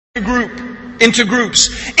into groups,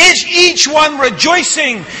 each one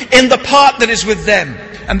rejoicing in the part that is with them.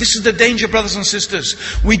 And this is the danger, brothers and sisters.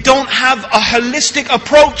 We don't have a holistic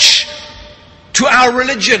approach to our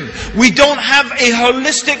religion. We don't have a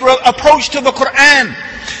holistic approach to the Quran.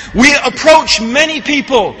 We approach many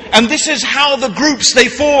people, and this is how the groups they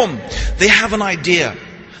form. They have an idea,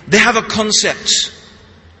 they have a concept,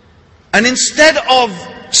 and instead of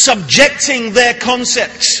subjecting their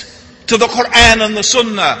concept to the Quran and the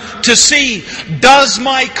Sunnah to see, does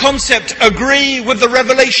my concept agree with the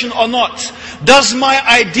revelation or not? Does my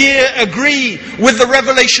idea agree with the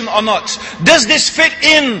revelation or not? Does this fit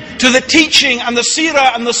in to the teaching and the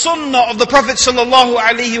seerah and the Sunnah of the Prophet sallallahu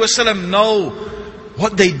alaihi wasallam? No.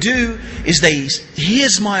 What they do is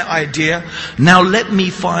here's my idea, now let me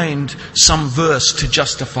find some verse to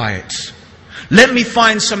justify it. Let me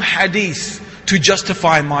find some hadith to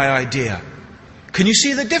justify my idea. Can you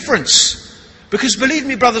see the difference? Because believe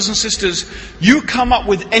me, brothers and sisters, you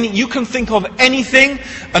can think of anything,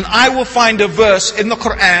 and I will find a verse in the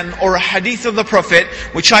Quran or a hadith of the Prophet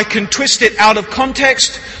which I can twist it out of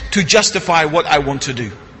context to justify what I want to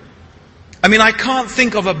do. I mean, I can't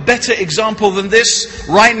think of a better example than this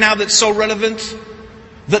right now that's so relevant.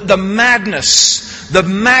 That the madness that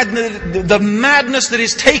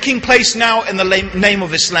is taking place now in the name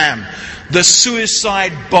of Islam, the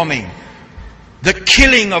suicide bombing, the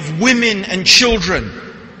killing of women and children,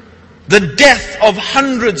 the death of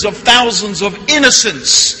hundreds of thousands of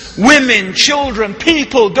innocents, women, children,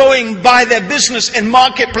 people going by their business in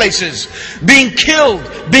marketplaces, being killed,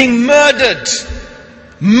 being murdered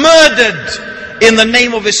in the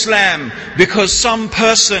name of Islam because some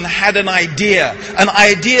person had an idea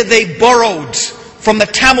they borrowed from the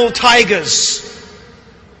Tamil Tigers.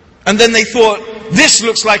 And then they thought, this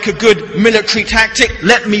looks like a good military tactic,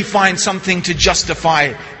 let me find something to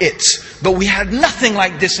justify it. But we had nothing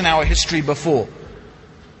like this in our history before.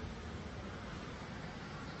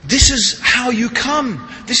 This is how you come.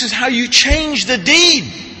 This is how you change the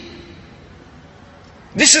deen.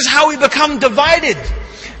 This is how we become divided.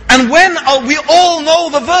 And when we all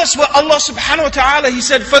know the verse where Allah subhanahu wa ta'ala, He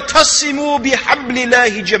said, فَتَصِّمُوا بِحَبْلِ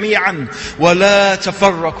اللَّهِ جَمِيعًا وَلَا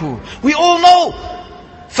تَفَرَّقُوا. We all know.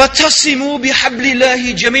 فَتَصِّمُوا بِحَبْلِ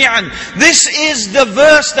اللَّهِ جَمِيعًا. This is the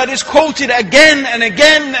verse that is quoted again and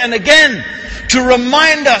again and again to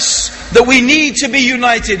remind us that we need to be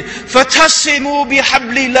united. فَتَصِّمُوا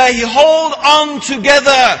بِحَبْلِ اللَّهِ. Hold on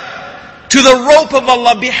together to the rope of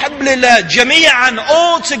Allah, bihablillah, jami'an,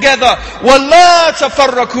 all together, وَلَا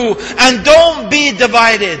تَفَرَّقُوا, and don't be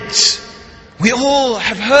divided. We all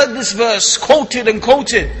have heard this verse quoted and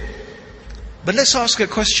quoted. But let's ask a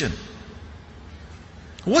question.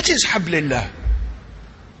 What is hablillah?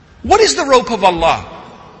 What is the rope of Allah?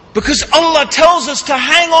 Because Allah tells us to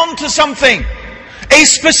hang on to something, a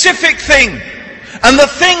specific thing. And the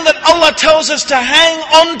thing that Allah tells us to hang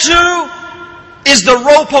on to is the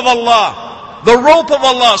rope of Allah. The rope of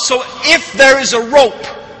Allah. So if there is a rope,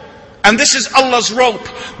 and this is Allah's rope,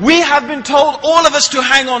 we have been told, all of us, to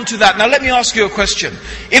hang on to that. Now let me ask you a question.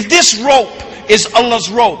 If this rope is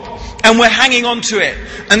Allah's rope, and we're hanging on to it,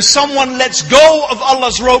 and someone lets go of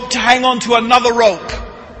Allah's rope to hang on to another rope,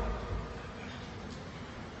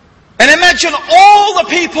 and imagine all the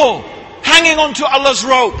people hanging on to Allah's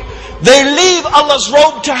rope, they leave Allah's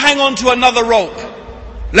rope to hang on to another rope.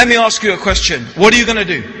 Let me ask you a question. What are you going to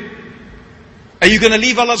do? Are you going to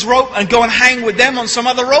leave Allah's rope and go and hang with them on some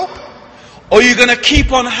other rope? Or are you going to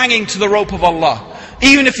keep on hanging to the rope of Allah,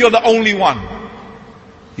 even if you're the only one?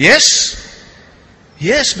 Yes?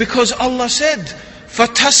 Yes, because Allah said,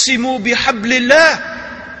 فَتَصِّمُوا بِحَبْلِ اللَّهِ.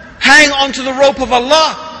 Hang on to the rope of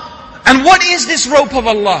Allah. And what is this rope of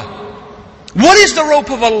Allah? What is the rope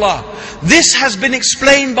of Allah? This has been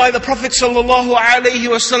explained by the Prophet sallallahu alaihi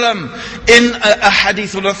wasallam in a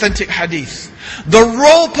hadith, an authentic hadith. The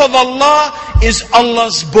rope of Allah is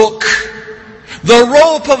Allah's book. The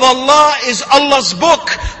rope of Allah is Allah's book,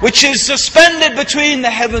 which is suspended between the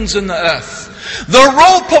heavens and the earth. The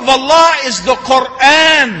rope of Allah is the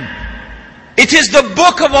Quran. It is the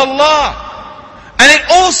book of Allah. And it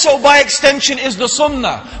also, by extension, is the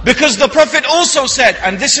Sunnah. Because the Prophet also said,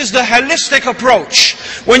 and this is the holistic approach,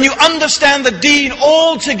 when you understand the deen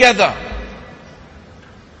all together.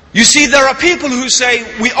 You see, there are people who say,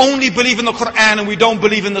 we only believe in the Quran and we don't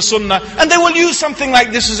believe in the Sunnah. And they will use something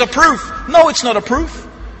like this as a proof. No, it's not a proof.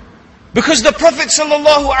 Because the Prophet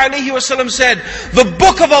ﷺ said, the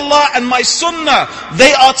book of Allah and my Sunnah,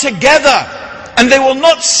 they are together. And they will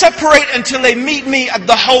not separate until they meet me at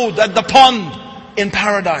the hawd, at the pond in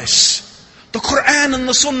paradise. The Quran and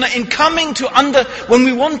the Sunnah in coming to when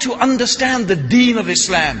we want to understand the deen of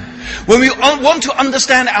Islam, when we want to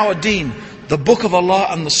understand our deen, the book of Allah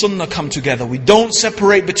and the Sunnah come together. We don't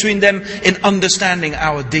separate between them in understanding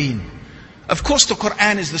our deen. Of course the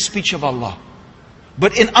Quran is the speech of Allah.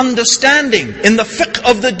 But in understanding, in the fiqh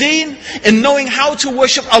of the deen, in knowing how to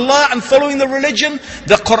worship Allah and following the religion,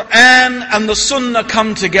 the Quran and the Sunnah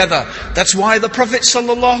come together. That's why the Prophet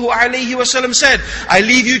ﷺ said, I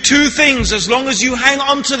leave you two things, as long as you hang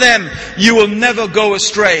on to them, you will never go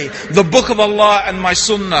astray. The book of Allah and my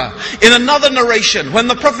Sunnah. In another narration, when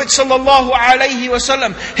the Prophet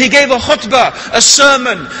ﷺ, he gave a khutbah, a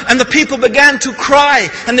sermon, and the people began to cry,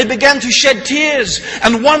 and they began to shed tears.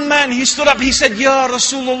 And one man, he stood up, he said, Ya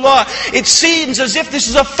Rasulullah, it seems as if this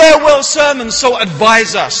is a farewell sermon, so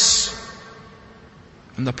advise us.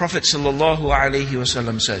 And the Prophet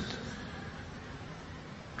ﷺ said,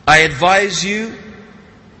 I advise you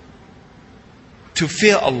to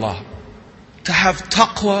fear Allah, to have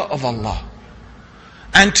taqwa of Allah,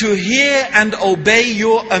 and to hear and obey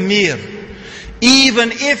your Amir,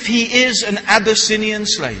 even if he is an Abyssinian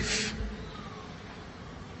slave.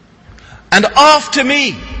 And after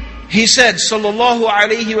me, he said, sallallahu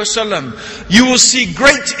alayhi wasallam, you will see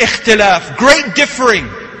great ikhtilaf, great differing.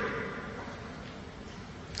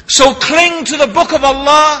 So cling to the book of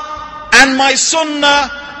Allah and my Sunnah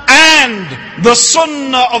and the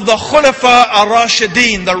Sunnah of the Khulafa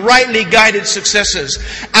ar-Rashideen, the rightly guided successors,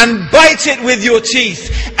 and bite it with your teeth,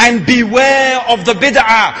 and beware of the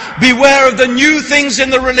bid'ah, beware of the new things in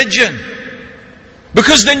the religion.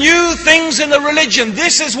 Because the new things in the religion,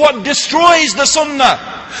 this is what destroys the Sunnah.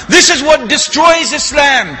 This is what destroys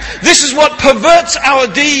Islam. This is what perverts our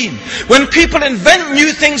deen. When people invent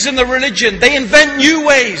new things in the religion, they invent new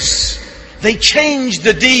ways. They change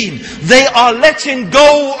the deen. They are letting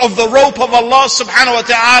go of the rope of Allah subhanahu wa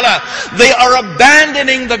ta'ala. They are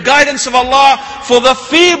abandoning the guidance of Allah for the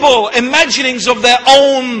feeble imaginings of their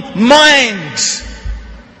own minds.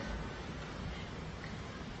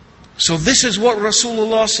 So this is what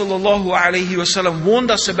Rasulullah sallallahu alayhi wasallam warned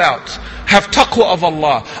us about. Have taqwa of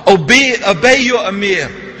Allah. Obey your Amir.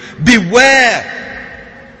 Beware.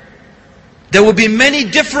 There will be many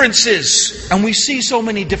differences. And we see so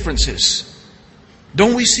many differences.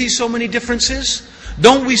 Don't we see so many differences?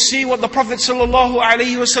 Don't we see what the Prophet sallallahu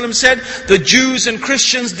alayhi wasallam said? The Jews and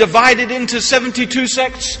Christians divided into 72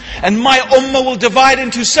 sects. And my ummah will divide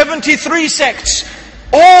into 73 sects.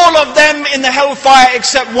 All of them in the hellfire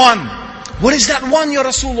except one. What is that one, Ya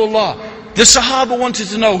Rasulullah? The Sahaba wanted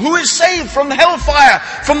to know. Who is saved from the hellfire?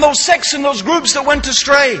 From those sects and those groups that went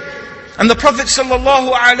astray? And the Prophet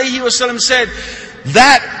ﷺ said,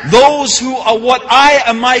 that those who are what I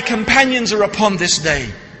and my companions are upon this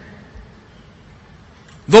day.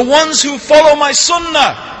 The ones who follow my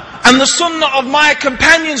Sunnah. And the Sunnah of my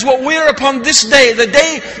companions, what we're upon this day, the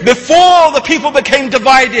day before the people became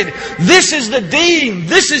divided. This is the deen,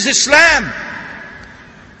 this is Islam.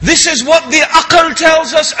 This is what the aql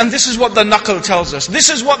tells us, and this is what the naql tells us.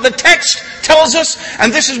 This is what the text tells us,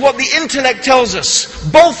 and this is what the intellect tells us.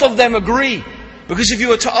 Both of them agree. Because if you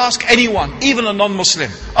were to ask anyone, even a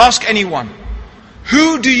non-Muslim, ask anyone,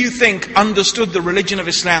 who do you think understood the religion of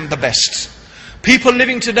Islam the best? People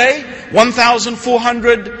living today,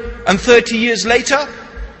 1,430 years later,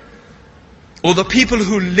 or the people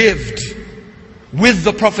who lived with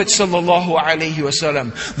the Prophet sallallahu alaihi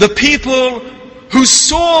wasallam, the people who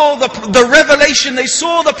saw the revelation, they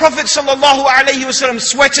saw the Prophet sallallahu alaihi wasallam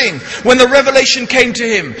sweating when the revelation came to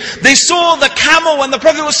him. They saw the camel when the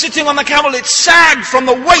Prophet was sitting on the camel, it sagged from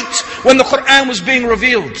the weight when the Quran was being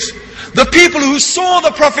revealed. The people who saw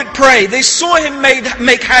the Prophet pray, they saw him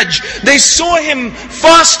make hajj, they saw him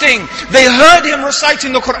fasting, they heard him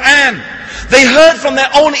reciting the Quran, they heard from their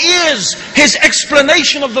own ears his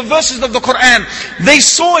explanation of the verses of the Quran, they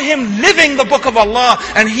saw him living the book of Allah,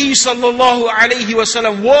 and he sallallahu alayhi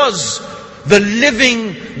wasallam was the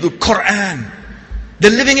Quran, the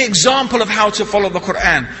living example of how to follow the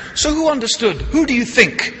Quran. So who understood? Who do you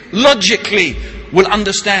think logically will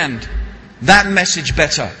understand that message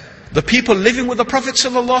better? The people living with the Prophet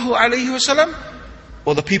sallallahu alaihi wasallam,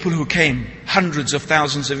 or the people who came hundreds of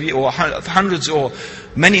thousands of years, or hundreds or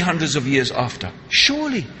many hundreds of years after?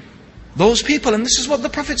 Surely those people, and this is what the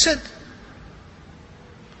Prophet said.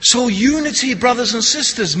 So unity, brothers and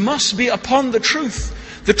sisters, must be upon the truth.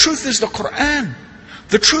 The truth is the Quran.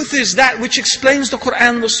 The truth is that which explains the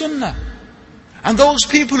Quran and the Sunnah. And those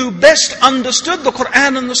people who best understood the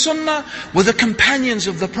Quran and the Sunnah were the companions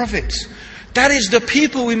of the Prophet. That is the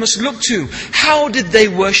people we must look to. How did they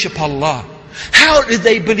worship Allah? How did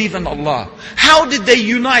they believe in Allah? How did they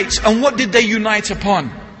unite? And what did they unite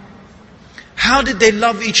upon? how did they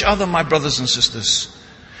love each other, my brothers and sisters?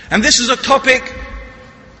 And this is a topic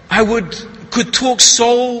I could talk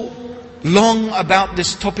so long about,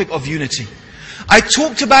 this topic of unity. I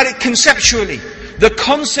talked about it conceptually. The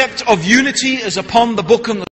concept of unity is upon the book and the